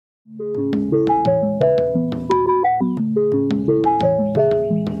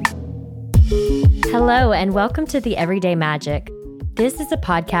Hello, and welcome to The Everyday Magic. This is a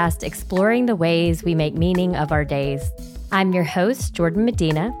podcast exploring the ways we make meaning of our days. I'm your host, Jordan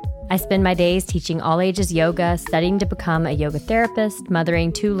Medina. I spend my days teaching all ages yoga, studying to become a yoga therapist,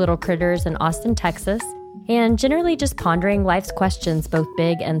 mothering 2 little critters in Austin, Texas, and generally just pondering life's questions, both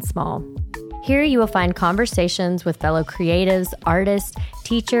big and small. Here you will find conversations with fellow creatives, artists,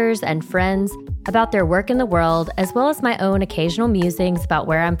 teachers, and friends about their work in the world, as well as my own occasional musings about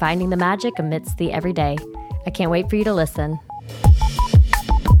where I'm finding the magic amidst the everyday. I can't wait for you to listen.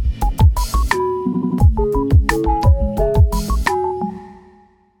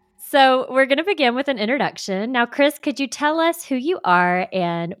 So we're going to begin with an introduction. Now, Khrys, could you tell us who you are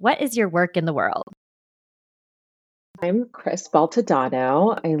and what is your work in the world? I'm Khrys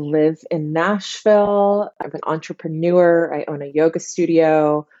Baltodano. I live in Nashville. I'm an entrepreneur. I own a yoga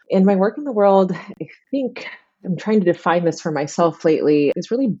studio. In my work in the world, I think I'm trying to define this for myself lately, is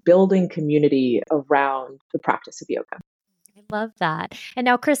really building community around the practice of yoga. I love that. And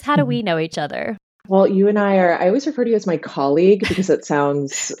now, Khrys, how do we know each other? Well, you and I always refer to you as my colleague because it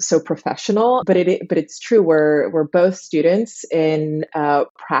sounds so professional, but it's true. We're both students in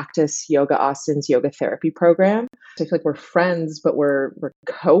Practice Yoga Austin's yoga therapy program. So I feel like we're friends, but we're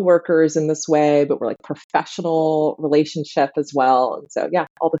co-workers in this way, but we're like professional relationship as well. And so, yeah,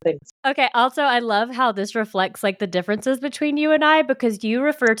 all the things. Okay. Also, I love how this reflects like the differences between you and I, because you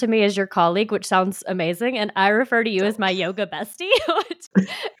refer to me as your colleague, which sounds amazing. And I refer to you as my yoga bestie,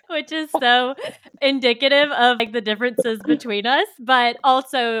 which is so indicative of like the differences between us, but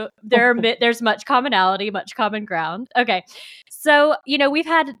also there's much commonality, much common ground. Okay. So, we've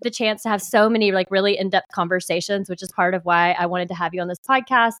had the chance to have so many like really in-depth conversations, which is part of why I wanted to have you on this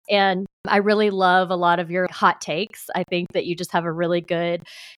podcast. And I really love a lot of your hot takes. I think that you just have a really good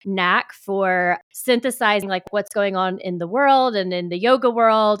knack for synthesizing like what's going on in the world and in the yoga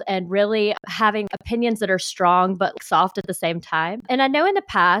world, and really having opinions that are strong but soft at the same time. And I know in the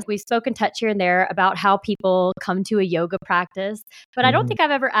past we've spoken touch here and there about how people come to a yoga practice, but I don't think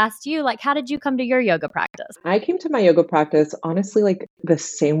I've ever asked you, like, how did you come to your yoga practice? I came to my yoga practice, honestly, like the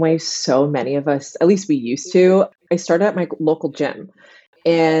same way so many of us, at least we used to. I started at my local gym.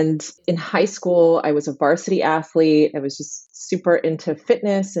 And in high school, I was a varsity athlete. I was just super into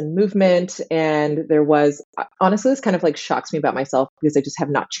fitness and movement. And honestly, this kind of like shocks me about myself because I just have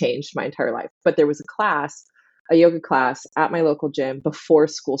not changed my entire life. But there was a yoga class at my local gym before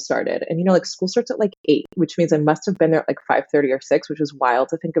school started. And, like school starts at like 8, which means I must have been there at like 5:30 or 6, which is wild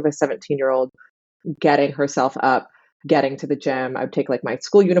to think of a 17-year-old getting herself up, getting to the gym. I would take like my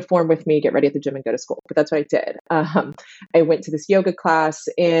school uniform with me, get ready at the gym and go to school. But that's what I did. I went to this yoga class,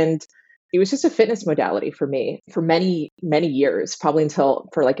 and it was just a fitness modality for me for many, many years, probably until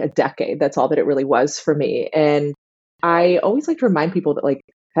for like a decade. That's all that it really was for me. And I always like to remind people that like,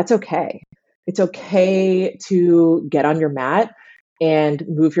 that's okay. It's okay to get on your mat and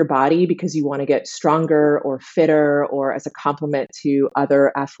move your body because you want to get stronger or fitter or as a complement to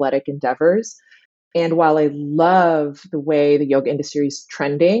other athletic endeavors. And while I love the way the yoga industry is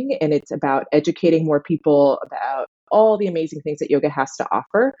trending and it's about educating more people about all the amazing things that yoga has to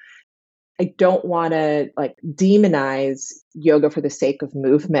offer, I don't want to like demonize yoga for the sake of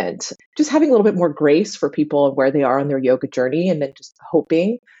movement. Just having a little bit more grace for people and where they are on their yoga journey, and then just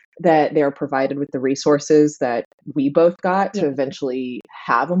hoping that they are provided with the resources that we both got to eventually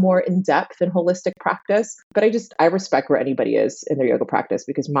have a more in-depth and holistic practice. But I respect where anybody is in their yoga practice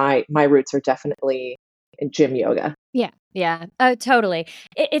because my roots are definitely in gym yoga. Yeah. Oh, totally.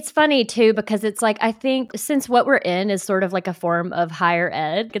 It's funny too, because it's like, I think since what we're in is sort of like a form of higher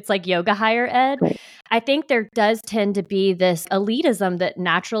ed, it's like yoga higher ed. Right. I think there does tend to be this elitism that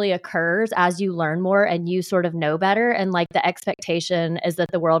naturally occurs as you learn more and you sort of know better. And like the expectation is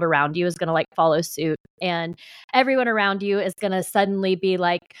that the world around you is going to like follow suit, and everyone around you is going to suddenly be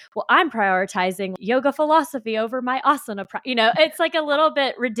like, well, I'm prioritizing yoga philosophy over my asana. It's like a little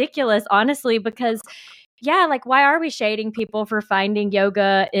bit ridiculous, honestly, because yeah, like why are we shading people for finding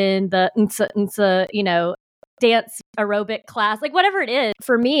yoga in the dance aerobic class, like whatever it is?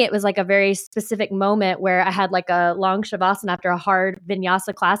 For me, it was like a very specific moment where I had like a long shavasana after a hard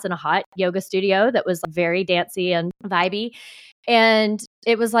vinyasa class in a hot yoga studio that was very dancey and vibey. And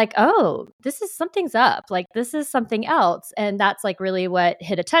it was like, oh, something's up. Like, this is something else. And that's like really what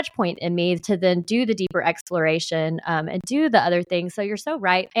hit a touch point in me to then do the deeper exploration and do the other things. So you're so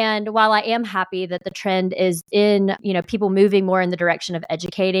right. And while I am happy that the trend is in, people moving more in the direction of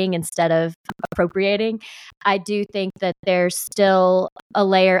educating instead of appropriating, I do think that there's still a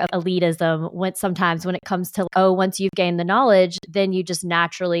layer of elitism when sometimes when it comes to, oh, once you've gained the knowledge, then you just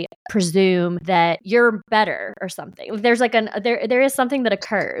naturally presume that you're better or something. There's like there is something that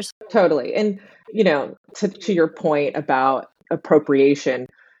occurs. Totally. And, to your point about appropriation,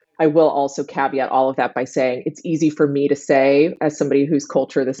 I will also caveat all of that by saying it's easy for me to say, as somebody whose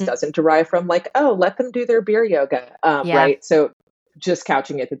culture this doesn't derive from, like, oh, let them do their beer yoga, Yeah. right? So just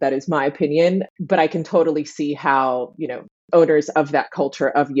couching it that is my opinion, but I can totally see how, owners of that culture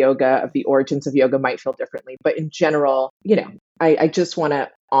of yoga, of the origins of yoga might feel differently. But in general, I just want to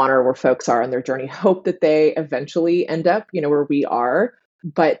honor where folks are on their journey, hope that they eventually end up, where we are.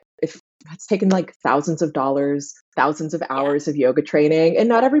 But if that's taken like thousands of dollars, thousands of hours of yoga training, and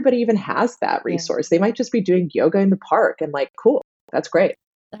not everybody even has that resource. They might just be doing yoga in the park and like, cool, that's great.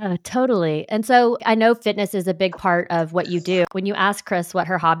 Totally. And so I know fitness is a big part of what you do. When you ask Khrys what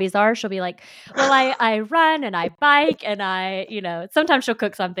her hobbies are, she'll be like, well, I run and I bike and sometimes she'll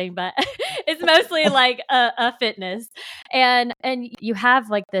cook something, but it's mostly like a fitness. And you have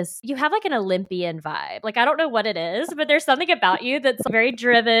like an Olympian vibe. Like, I don't know what it is, but there's something about you that's very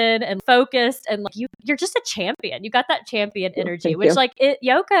driven and focused. And like you're just a champion. You got that champion energy, Thank which you. like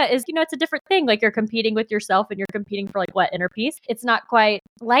yoga is, it's a different thing. Like you're competing with yourself and you're competing for like what, inner peace. It's not quite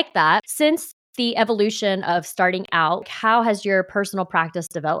like that. Since the evolution of starting out, how has your personal practice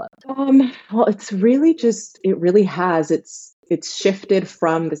developed? Well, it really has. It's shifted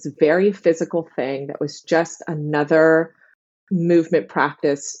from this very physical thing that was just another movement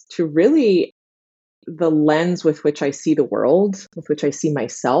practice to really the lens with which I see the world, with which I see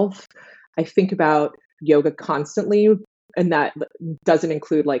myself. I think about yoga constantly, and that doesn't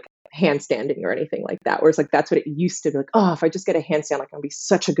include like handstanding or anything like that. Whereas like that's what it used to be like, oh, if I just get a handstand, like I'll be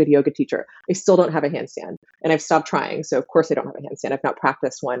such a good yoga teacher. I still don't have a handstand and I've stopped trying. So of course I don't have a handstand. I've not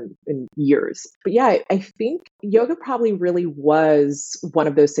practiced one in years. But yeah, I think yoga probably really was one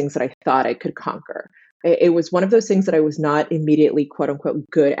of those things that I thought I could conquer. It was one of those things that I was not immediately quote unquote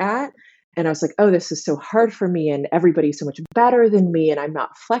good at. And I was like, oh, this is so hard for me and everybody's so much better than me and I'm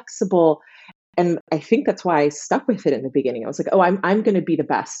not flexible. And I think that's why I stuck with it in the beginning. I was like, oh, I'm going to be the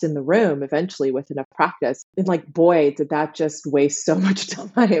best in the room eventually with enough practice. And like, boy, did that just waste so much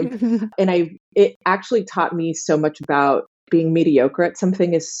time. And it actually taught me so much about being mediocre at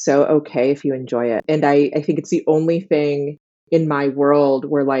something is so okay if you enjoy it. And I think it's the only thing in my world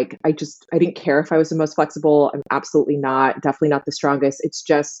where like, I didn't care if I was the most flexible. I'm absolutely not, definitely not the strongest. It's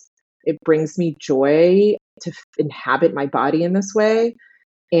just, it brings me joy to inhabit my body in this way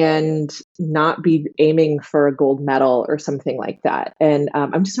and not be aiming for a gold medal or something like that. And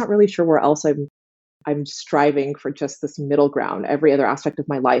I'm just not really sure where else I'm striving for just this middle ground. Every other aspect of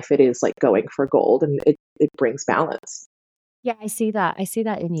my life, it is like going for gold, and it brings balance. Yeah, I see that. I see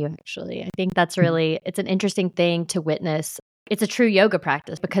that in you, actually. I think that's really, it's an interesting thing to witness. It's a true yoga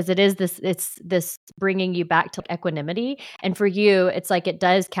practice because it's this bringing you back to equanimity. And for you, it's like it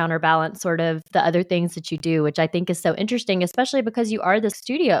does counterbalance sort of the other things that you do, which I think is so interesting, especially because you are the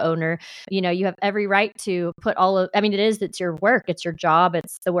studio owner. You have every right to put it's your work, it's your job,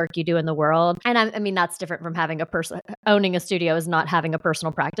 it's the work you do in the world. And I mean, that's different from having owning a studio is not having a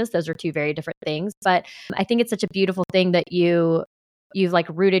personal practice. Those are two very different things. But I think it's such a beautiful thing that you've like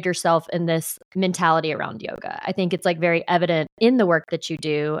rooted yourself in this mentality around yoga. I think it's like very evident in the work that you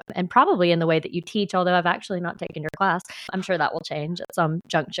do and probably in the way that you teach, although I've actually not taken your class. I'm sure that will change at some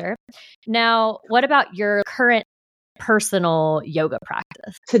juncture. Now, what about your current personal yoga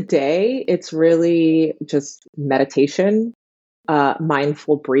practice? Today, it's really just meditation,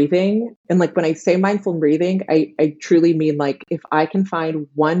 mindful breathing. And like when I say mindful breathing, I truly mean like if I can find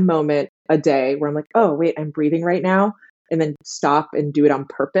one moment a day where I'm like, oh, wait, I'm breathing right now, and then stop and do it on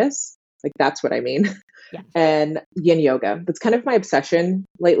purpose. Like that's what I mean. Yeah. And yin yoga. That's kind of my obsession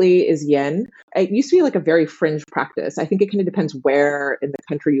lately is yin. It used to be like a very fringe practice. I think it kind of depends where in the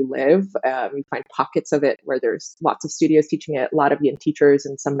country you live. You find pockets of it where there's lots of studios teaching it, a lot of yin teachers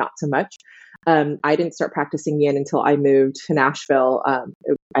and some not so much. I didn't start practicing yin until I moved to Nashville.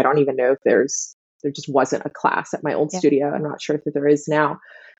 I don't even know if there just wasn't a class at my old studio. I'm not sure if there is now.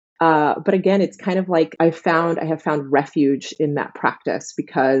 But again, it's kind of like I have found refuge in that practice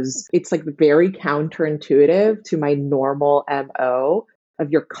because it's like very counterintuitive to my normal MO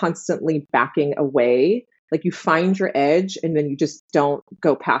of you're constantly backing away. Like you find your edge and then you just don't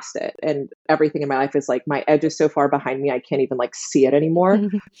go past it. And everything in my life is like my edge is so far behind me, I can't even like see it anymore.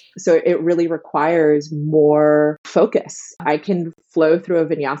 So it really requires more focus. I can flow through a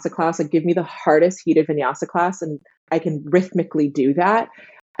vinyasa class, like give me the hardest heated vinyasa class and I can rhythmically do that.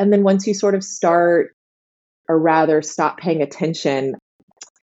 And then once you sort of start, or rather stop paying attention,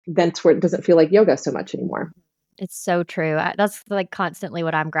 then it doesn't feel like yoga so much anymore. It's so true. That's like constantly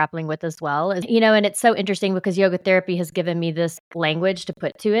what I'm grappling with as well. Is, and it's so interesting because yoga therapy has given me this language to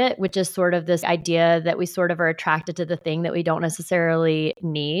put to it, which is sort of this idea that we sort of are attracted to the thing that we don't necessarily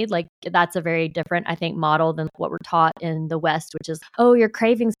need. Like that's a very different, I think, model than what we're taught in the West, which is, oh, your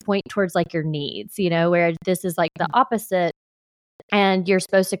cravings point towards like your needs, where this is like the opposite. And you're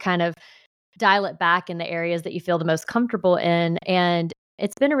supposed to kind of dial it back in the areas that you feel the most comfortable in. And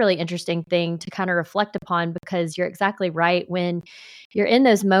it's been a really interesting thing to kind of reflect upon because you're exactly right. When you're in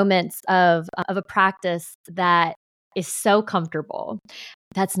those moments of a practice that is so comfortable,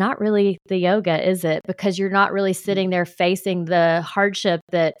 that's not really the yoga, is it? Because you're not really sitting there facing the hardship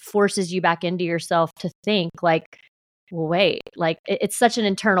that forces you back into yourself to think like, well, wait, like it's such an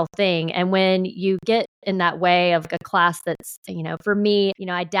internal thing. And when you get in that way of like a class that's, for me,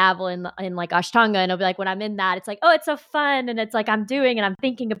 I dabble in like Ashtanga, and it'll be like, when I'm in that, it's like, oh, it's so fun. And it's like, I'm doing, and I'm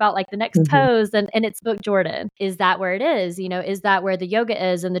thinking about like the next pose, and it's book Jordan. Is that where it is? Is that where the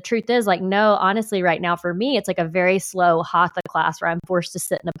yoga is? And the truth is like, no, honestly, right now for me, it's like a very slow hatha class where I'm forced to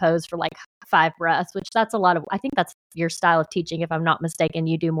sit in a pose for like 5 breaths, which that's a lot of, I think that's your style of teaching. If I'm not mistaken,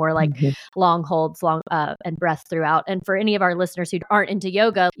 you do more like long holds, and breath throughout. And for any of our listeners who aren't into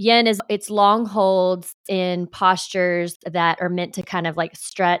yoga, yin it's long holds in postures that are meant to kind of like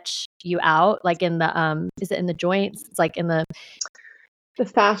stretch you out, like in the is it in the joints? It's like in the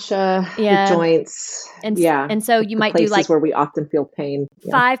fascia, the joints. And so you might do like where we often feel pain.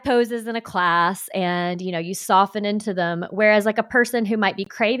 5 poses in a class, and you soften into them. Whereas like a person who might be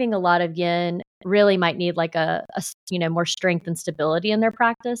craving a lot of yin really might need like a more strength and stability in their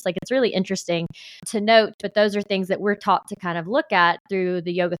practice. Like it's really interesting to note, but those are things that we're taught to kind of look at through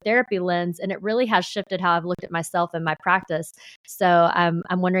the yoga therapy lens, and it really has shifted how I've looked at myself and my practice. So I'm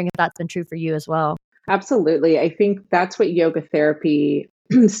wondering if that's been true for you as well. Absolutely. I think that's what yoga therapy,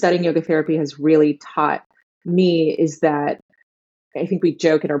 studying yoga therapy has really taught me, is that I think we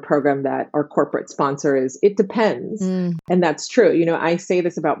joke in our program that our corporate sponsor is, it depends. And that's true. I say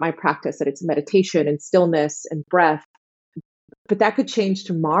this about my practice, that it's meditation and stillness and breath, but that could change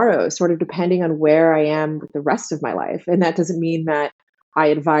tomorrow, sort of depending on where I am with the rest of my life. And that doesn't mean that I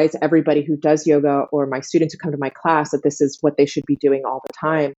advise everybody who does yoga or my students who come to my class that this is what they should be doing all the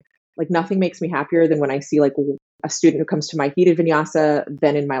time. Like nothing makes me happier than when I see like a student who comes to my heated vinyasa,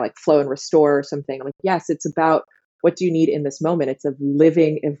 then in my like flow and restore or something. I'm like, yes, it's about what do you need in this moment? It's a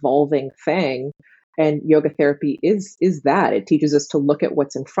living, evolving thing. And yoga therapy is that. It teaches us to look at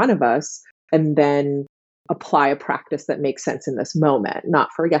what's in front of us and then apply a practice that makes sense in this moment, not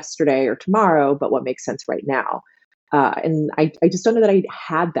for yesterday or tomorrow, but what makes sense right now. And I just don't know that I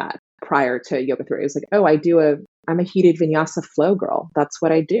had that prior to yoga therapy. It was like, oh, I'm a heated vinyasa flow girl. That's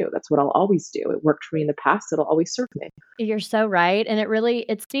what I do. That's what I'll always do. It worked for me in the past. It'll always serve me. You're so right. And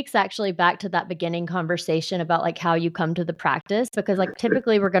it speaks actually back to that beginning conversation about like how you come to the practice, because like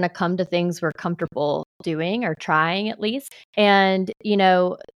typically we're going to come to things we're comfortable doing or trying at least. And,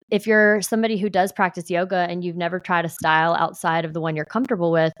 if you're somebody who does practice yoga and you've never tried a style outside of the one you're comfortable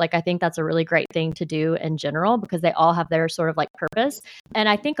with, like I think that's a really great thing to do in general, because they all have their sort of like purpose. And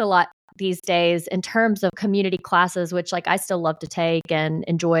I think a lot these days in terms of community classes, which like I still love to take and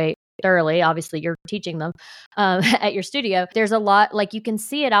enjoy thoroughly. Obviously, you're teaching them at your studio. There's a lot, like you can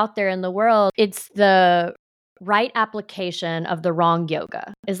see it out there in the world. It's the right application of the wrong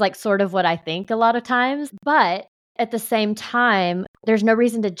yoga is like sort of what I think a lot of times. But at the same time, there's no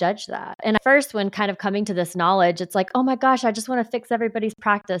reason to judge that. And at first, when kind of coming to this knowledge, it's like, oh my gosh, I just want to fix everybody's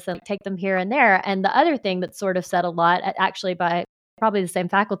practice and take them here and there. And the other thing that's sort of said a lot, actually by probably the same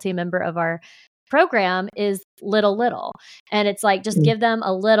faculty member of our program, is little. And it's like, just give them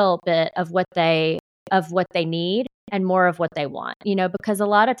a little bit of what they need and more of what they want, because a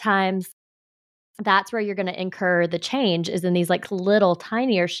lot of times that's where you're going to incur the change, is in these like little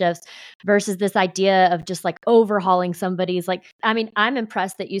tinier shifts versus this idea of just like overhauling somebody's like, I mean, I'm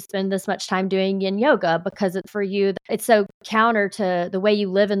impressed that you spend this much time doing yin yoga, because for you, it's so counter to the way you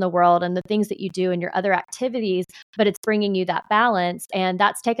live in the world and the things that you do and your other activities, but it's bringing you that balance. And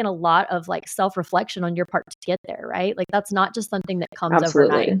that's taken a lot of like self-reflection on your part to get there, right? Like that's not just something that comes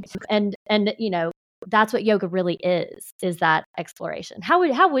overnight. And that's what yoga really is that exploration.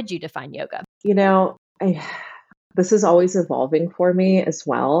 How would you define yoga? This is always evolving for me as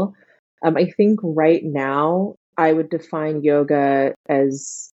well. I think right now I would define yoga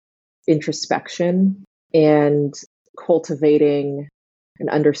as introspection and cultivating an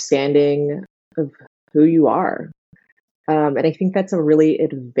understanding of who you are. And I think that's a really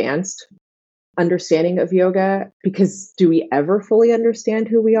advanced understanding of yoga, because do we ever fully understand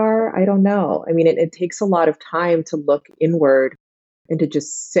who we are? I don't know. I mean, it takes a lot of time to look inward and to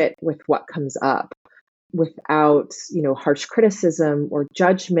just sit with what comes up. without, harsh criticism or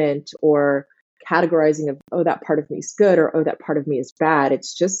judgment or categorizing of, oh, that part of me is good or, oh, that part of me is bad.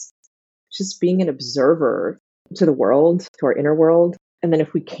 It's just being an observer to the world, to our inner world. And then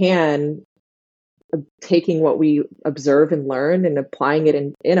if we can, taking what we observe and learn and applying it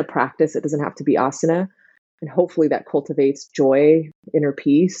in a practice, it doesn't have to be asana. And hopefully that cultivates joy, inner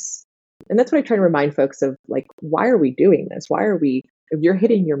peace. And that's what I try to remind folks of, like, why are we doing this? If you're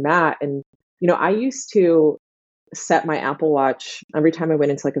hitting your mat and, I used to set my Apple Watch every time I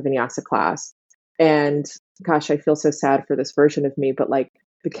went into like a vinyasa class. And gosh, I feel so sad for this version of me, but like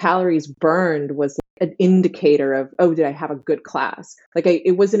the calories burned was an indicator of, oh, did I have a good class? Like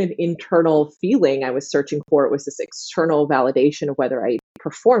it wasn't an internal feeling I was searching for. It was this external validation of whether I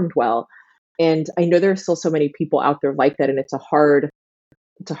performed well. And I know there are still so many people out there like that. And it's a hard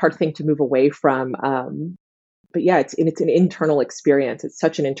thing to move away from. But yeah, it's an internal experience. It's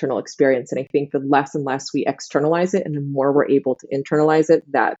such an internal experience. And I think the less and less we externalize it and the more we're able to internalize it,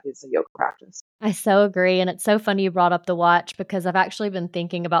 that is a yoga practice. I so agree. And it's so funny you brought up the watch because I've actually been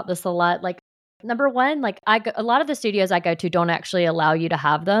thinking about this a lot. Like, number one, like a lot of the studios I go to don't actually allow you to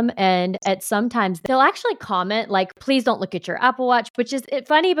have them. And sometimes they'll actually comment like, please don't look at your Apple Watch, which is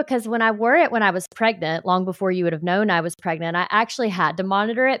funny because when I wore it when I was pregnant, long before you would have known I was pregnant, I actually had to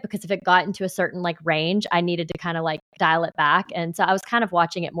monitor it because if it got into a certain like range, I needed to kind of like dial it back. And so I was kind of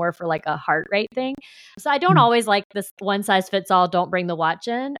watching it more for like a heart rate thing. So I don't always like this one size fits all, don't bring the watch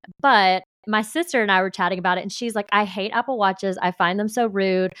in, but my sister and I were chatting about it and she's like, I hate Apple Watches. I find them so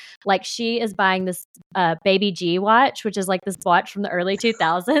rude. Like she is buying this Baby G watch, which is like this watch from the early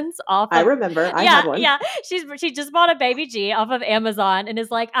 2000s. I remember. I had one. Yeah. She just bought a Baby G off of Amazon and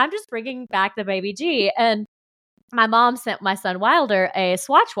is like, I'm just bringing back the Baby G. And my mom sent my son Wilder a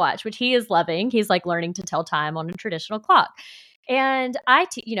Swatch watch, which he is loving. He's like learning to tell time on a traditional clock. And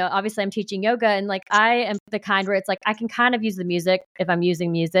obviously I'm teaching yoga and like I am the kind where it's like I can kind of use the music if I'm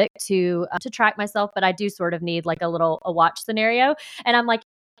using music to track myself, but I do sort of need like a watch scenario. And I'm like,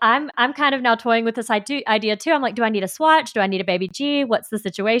 I'm kind of now toying with this idea too. I'm like, do I need a Swatch? Do I need a Baby G? What's the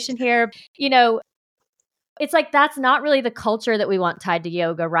situation here? It's like that's not really the culture that we want tied to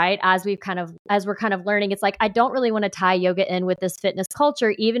yoga, right? As we're kind of learning, it's like I don't really want to tie yoga in with this fitness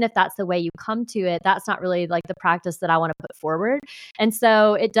culture, even if that's the way you come to it. That's not really like the practice that I want to put forward. And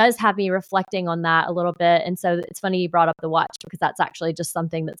so it does have me reflecting on that a little bit. And so it's funny you brought up the watch because that's actually just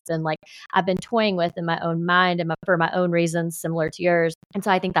something that's been like I've been toying with in my own mind and for my own reasons, similar to yours. And so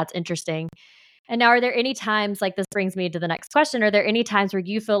I think that's interesting. And now, are there any times, like this brings me to the next question, are there any times where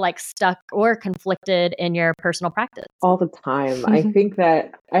you feel like stuck or conflicted in your personal practice? All the time. I think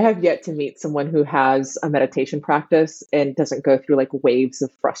that I have yet to meet someone who has a meditation practice and doesn't go through like waves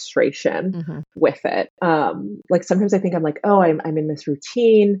of frustration with it. Like sometimes I think I'm like, oh, I'm in this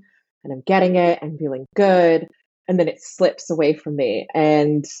routine and I'm getting it, I'm feeling good. And then it slips away from me.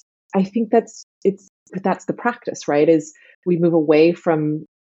 And I think that's the practice, right? Is we move away from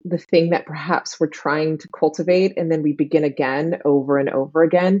the thing that perhaps we're trying to cultivate and then we begin again over and over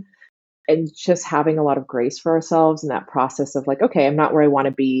again, and just having a lot of grace for ourselves in that process of like, okay, I'm not where I want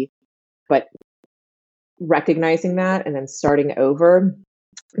to be, but recognizing that and then starting over.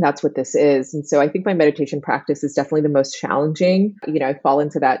 That's what this is. And so I think my meditation practice is definitely the most challenging. I fall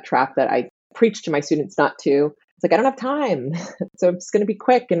into that trap that I preach to my students not to. It's like, I don't have time. So I'm just going to be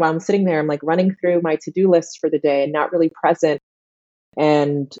quick. And while I'm sitting there, I'm like running through my to-do list for the day and not really present.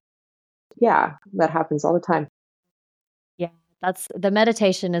 And yeah, that happens all the time. Yeah, that's the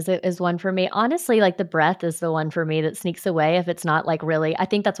meditation is one for me. Honestly, like the breath is the one for me that sneaks away if it's not like really. I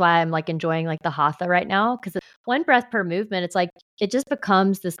think that's why I'm like enjoying like the hatha right now because one breath per movement. It's like it just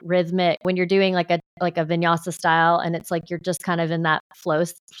becomes this rhythmic when you're doing like a vinyasa style, and it's like you're just kind of in that flow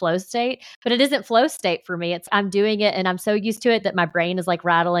state. But it isn't flow state for me. It's I'm doing it and I'm so used to it that my brain is like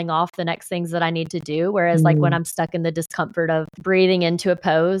rattling off the next things that I need to do. Whereas like when I'm stuck in the discomfort of breathing into a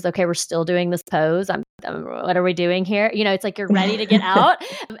pose, okay, we're still doing this pose. What are we doing here? It's like you're ready to get out.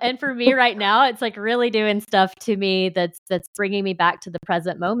 And for me right now, it's like really doing stuff to me that's bringing me back to the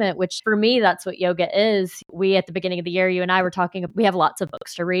present moment, which for me, that's what yoga is. We, at the beginning of the year, you and I were talking, we have lots of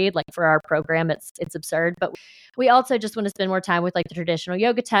books to read, like for our program, it's absurd, but we also just want to spend more time with like the traditional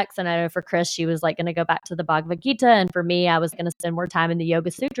yoga texts. And I know for Khrys, she was like going to go back to the Bhagavad Gita. And for me, I was going to spend more time in the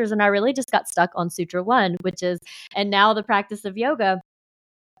Yoga Sutras. And I really just got stuck on Sutra 1, and now the practice of yoga.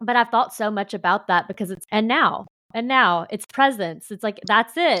 But I've thought so much about that because and now it's presence. It's like,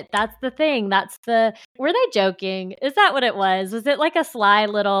 that's it. That's the thing. Were they joking? Is that what it was? Was it like a sly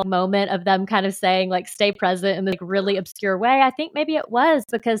little moment of them kind of saying like, stay present in like really obscure way? I think maybe it was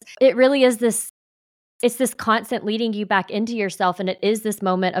because it really is this it's this constant leading you back into yourself. And it is this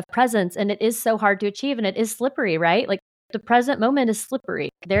moment of presence, and it is so hard to achieve, and it is slippery, right? Like the present moment is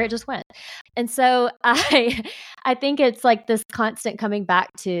slippery. There it just went. And so I think it's like this constant coming back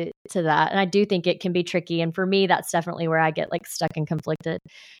to that. And I do think it can be tricky. And for me, that's definitely where I get like stuck and conflicted.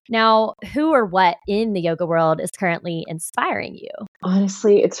 Now, who or what in the yoga world is currently inspiring you?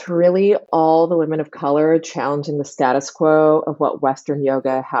 Honestly, it's really all the women of color challenging the status quo of what Western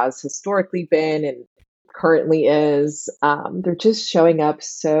yoga has historically been and currently is. They're just showing up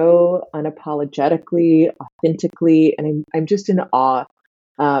so unapologetically, authentically, and I'm just in awe.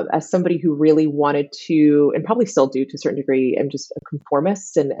 As somebody who really wanted to, and probably still do to a certain degree, I'm just a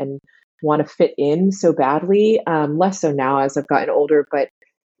conformist and want to fit in so badly. Less so now as I've gotten older, but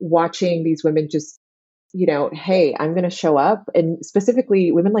watching these women just, hey, I'm going to show up. And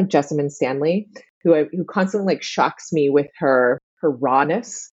specifically women like Jessamine Stanley, who constantly like shocks me with her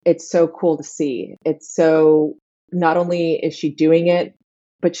rawness. It's so cool to see. It's so, not only is she doing it,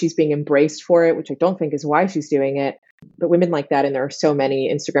 but she's being embraced for it, which I don't think is why she's doing it. But women like that, and there are so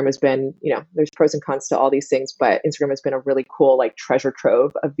many. Instagram has been, there's pros and cons to all these things, but Instagram has been a really cool like treasure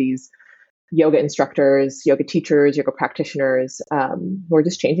trove of these yoga instructors, yoga teachers, yoga practitioners, who are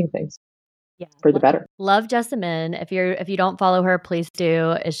just changing things for the better. Love Jessamine. If you don't follow her, please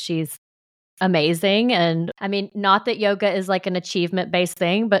do. She's amazing. And I mean, not that yoga is like an achievement based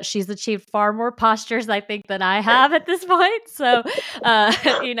thing, but she's achieved far more postures, I think, than I have at this point. So, but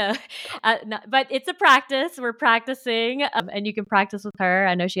it's a practice. We're practicing, and you can practice with her.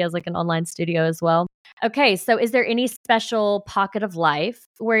 I know she has like an online studio as well. Okay. So is there any special pocket of life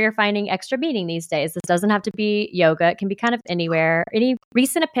where you're finding extra meaning these days? This doesn't have to be yoga. It can be kind of anywhere. Any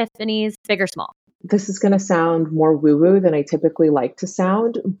recent epiphanies, big or small? This is going to sound more woo-woo than I typically like to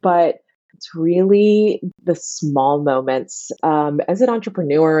sound, but it's really the small moments. As an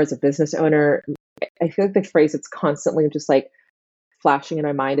entrepreneur, as a business owner, I feel like the phrase that's constantly just like flashing in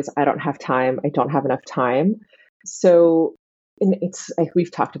my mind is, I don't have time. I don't have enough time. So, and it's like,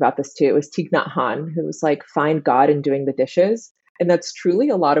 we've talked about this too. It was Thich Nhat Hanh who was like, find God in doing the dishes. And that's truly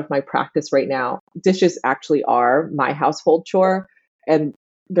a lot of my practice right now. Dishes actually are my household chore. And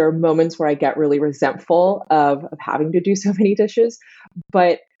there are moments where I get really resentful of having to do so many dishes.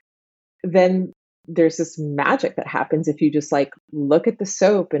 But then there's this magic that happens if you just like look at the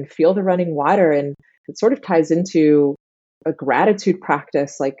soap and feel the running water. And it sort of ties into a gratitude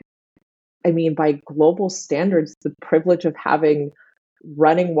practice. Like, I mean, by global standards, the privilege of having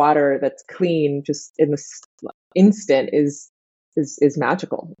running water that's clean just in this instant is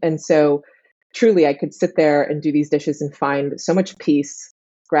magical. And so truly I could sit there and do these dishes and find so much peace,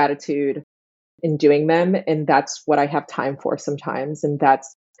 gratitude in doing them. And that's what I have time for sometimes. And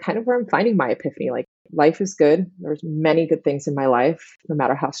that's kind of where I'm finding my epiphany. Like, life is good. There's many good things in my life, no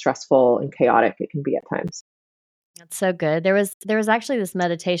matter how stressful and chaotic it can be at times. That's so good. There was actually this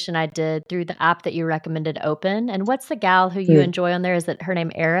meditation I did through the app that you recommended, Open. And what's the gal who you enjoy on there? Is it her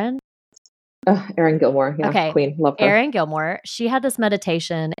name Erin? Erin Gilmore. Yeah. Okay. Queen. Love her. Erin Gilmore. She had this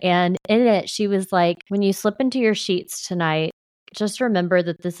meditation, and in it, she was like, when you slip into your sheets tonight, just remember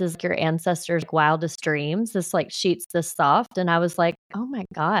that this is your ancestors' wildest dreams. This like sheets this soft. And I was like, oh my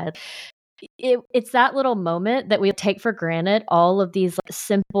God. It's that little moment that we take for granted, all of these like,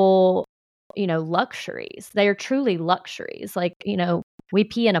 simple, luxuries. They are truly luxuries. Like, we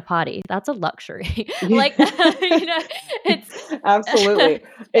pee in a potty. That's a luxury. Like, it's absolutely.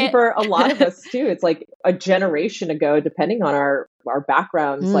 And for a lot of us too, it's like a generation ago, depending on our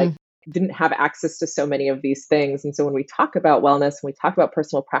backgrounds, like didn't have access to so many of these things. And so when we talk about wellness, when we talk about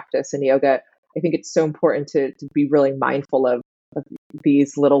personal practice and yoga, I think it's so important to be really mindful of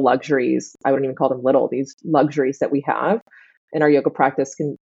these little luxuries. I wouldn't even call them little, these luxuries that we have. And our yoga practice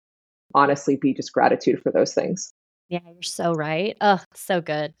can honestly be just gratitude for those things. Yeah, you're so right. Oh, so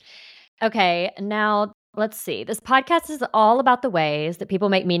good. Okay, now let's see. This podcast is all about the ways that people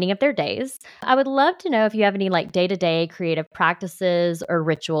make meaning of their days. I would love to know if you have any like day-to-day creative practices or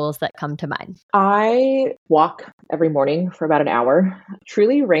rituals that come to mind. I walk every morning for about an hour.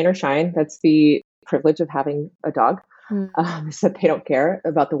 Truly, rain or shine. That's the privilege of having a dog, is that they don't care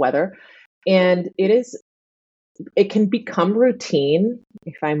about the weather. And it can become routine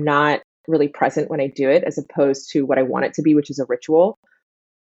if I'm not really present when I do it, as opposed to what I want it to be, which is a ritual.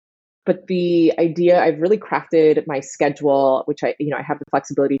 But the idea, I've really crafted my schedule, which I have the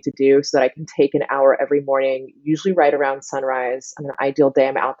flexibility to do so that I can take an hour every morning, usually right around sunrise. On an ideal day,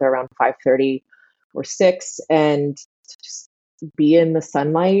 I'm out there around 5:30 or 6, and just be in the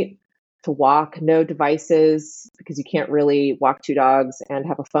sunlight, to walk, no devices, because you can't really walk two dogs and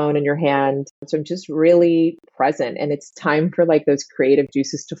have a phone in your hand. So I'm just really present, and it's time for like those creative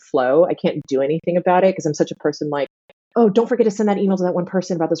juices to flow. I can't do anything about it because I'm such a person like, oh, don't forget to send that email to that one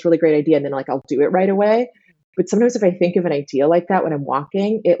person about this really great idea. And then like, I'll do it right away. But sometimes if I think of an idea like that when I'm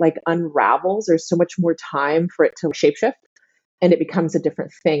walking, it like unravels. There's so much more time for it to shapeshift, and it becomes a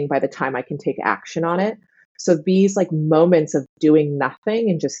different thing by the time I can take action on it. So these like moments of doing nothing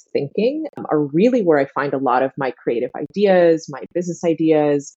and just thinking are really where I find a lot of my creative ideas, my business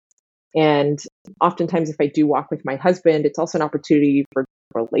ideas. And oftentimes if I do walk with my husband, it's also an opportunity for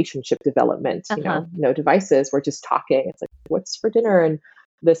relationship development, no devices. We're just talking. It's like, what's for dinner? And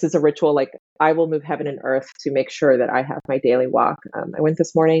this is a ritual. Like I will move heaven and earth to make sure that I have my daily walk. I went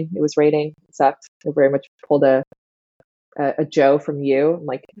this morning. It was raining. It sucked. I very much pulled a Joe from you,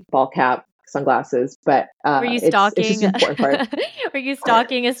 like ball cap, sunglasses, but were you stalking? It's just an important part. Were you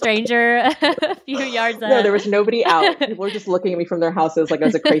stalking a stranger a few yards ahead? No, there was nobody out. People were just looking at me from their houses like I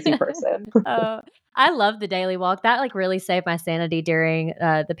was a crazy person. Oh, I love the daily walk. That like really saved my sanity during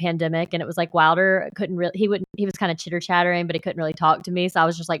the pandemic. And it was like Wilder couldn't really, he was kind of chitter chattering, but he couldn't really talk to me. So I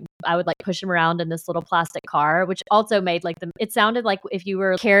was just like, I would like push him around in this little plastic car, which also made like it sounded like if you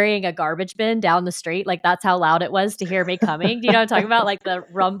were carrying a garbage bin down the street, like that's how loud it was to hear me coming. Do you know what I'm talking about? Like the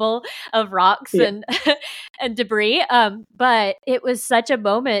rumble of rocks and debris. But it was such a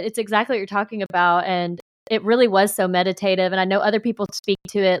moment. It's exactly what you're talking about. And it really was so meditative. And I know other people speak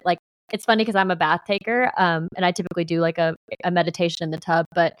to it. Like, it's funny because I'm a bath taker, and I typically do like a meditation in the tub,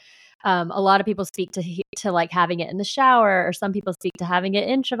 but a lot of people speak to like having it in the shower, or some people speak to having it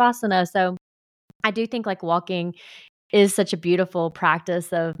in Shavasana. So I do think like walking is such a beautiful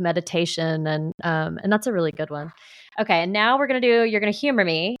practice of meditation, and that's a really good one. Okay, and now you're gonna humor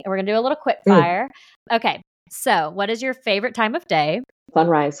me, and we're gonna do a little quick fire. Okay, so what is your favorite time of day?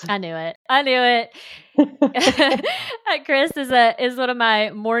 Sunrise. I knew it. Khrys is one of my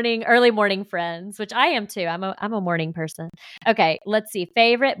early morning friends, which I am too. I'm a morning person. Okay, let's see.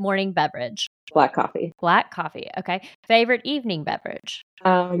 Favorite morning beverage? Black coffee. Black coffee. Okay. Favorite evening beverage? If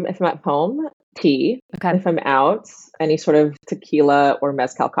I'm at home, tea. Okay. If I'm out, any sort of tequila or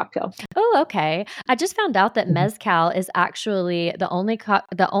mezcal cocktail. Oh, okay. I just found out that mezcal is actually the only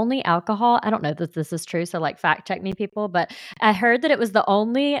alcohol. I don't know that this is true, so like fact check me, people. But I heard that it was the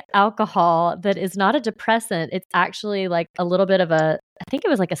only alcohol that is not a depressant. It's actually like a little bit of I think it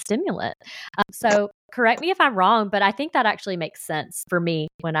was like a stimulant. So correct me if I'm wrong, but I think that actually makes sense for me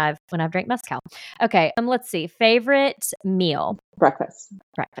when I've drank mezcal. Okay. Let's see. Favorite meal? Breakfast.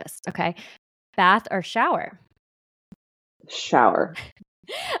 Okay. Bath or shower? Shower.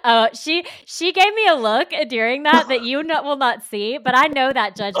 She gave me a look during that you will not see, but I know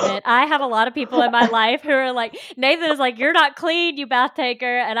that judgment. I have a lot of people in my life who are like, Nathan is like, you're not clean, you bath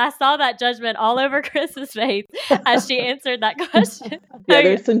taker. And I saw that judgment all over Chris's face as she answered that question. Yeah,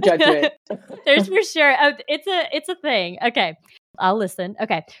 there's some judgment. There's for sure. Oh, it's a thing. Okay. I'll listen.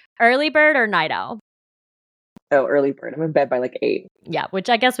 Okay. Early bird or night owl? Oh, early bird. I'm in bed by like 8. Yeah, which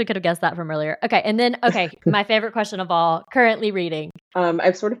I guess we could have guessed that from earlier. Okay. And then, my favorite question of all, currently reading.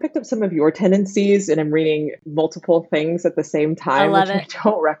 I've sort of picked up some of your tendencies, and I'm reading multiple things at the same time, which I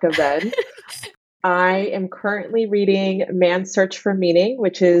don't recommend. I am currently reading Man's Search for Meaning,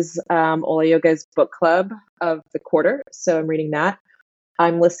 which is Ola Yoga's book club of the quarter. So I'm reading that.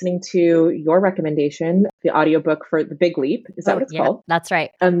 I'm listening to your recommendation, the audiobook for The Big Leap. Is that what it's called? That's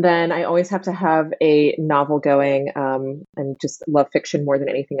right. And then I always have to have a novel going, and just love fiction more than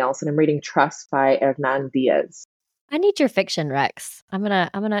anything else. And I'm reading Trust by Hernan Diaz. I need your fiction, Rex. I'm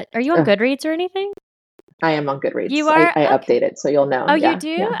gonna, are you on Goodreads or anything? I am on Goodreads. You are? I update it, so you'll know. Oh, you do?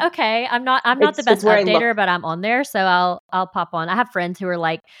 Yeah. Okay. I'm not the best updater, but I'm on there, so I'll pop on. I have friends who are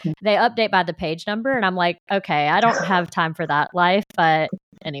like, they update by the page number, and I'm like, okay, I don't have time for that life, but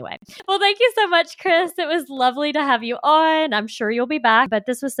anyway. Well, thank you so much, Khrys. It was lovely to have you on. I'm sure you'll be back, but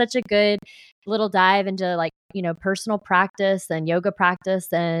this was such a good little dive into like, personal practice and yoga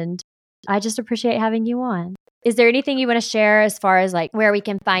practice, and I just appreciate having you on. Is there anything you want to share as far as like where we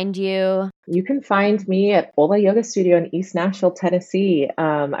can find you? You can find me at Ola Yoga Studio in East Nashville, Tennessee.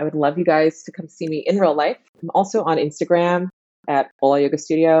 I would love you guys to come see me in real life. I'm also on Instagram at Ola Yoga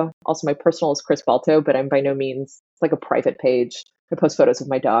Studio. Also, my personal is Khrys Balto, but I'm by no means, it's like a private page. I post photos of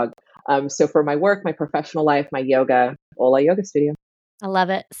my dog. So for my work, my professional life, my yoga, Ola Yoga Studio. I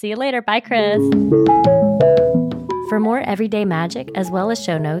love it. See you later. Bye, Khrys. For more everyday magic, as well as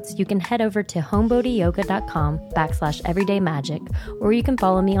show notes, you can head over to homebodhiyoga.com/everydaymagic, or you can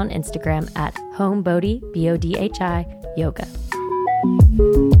follow me on Instagram at homebodhi, BODHI, yoga.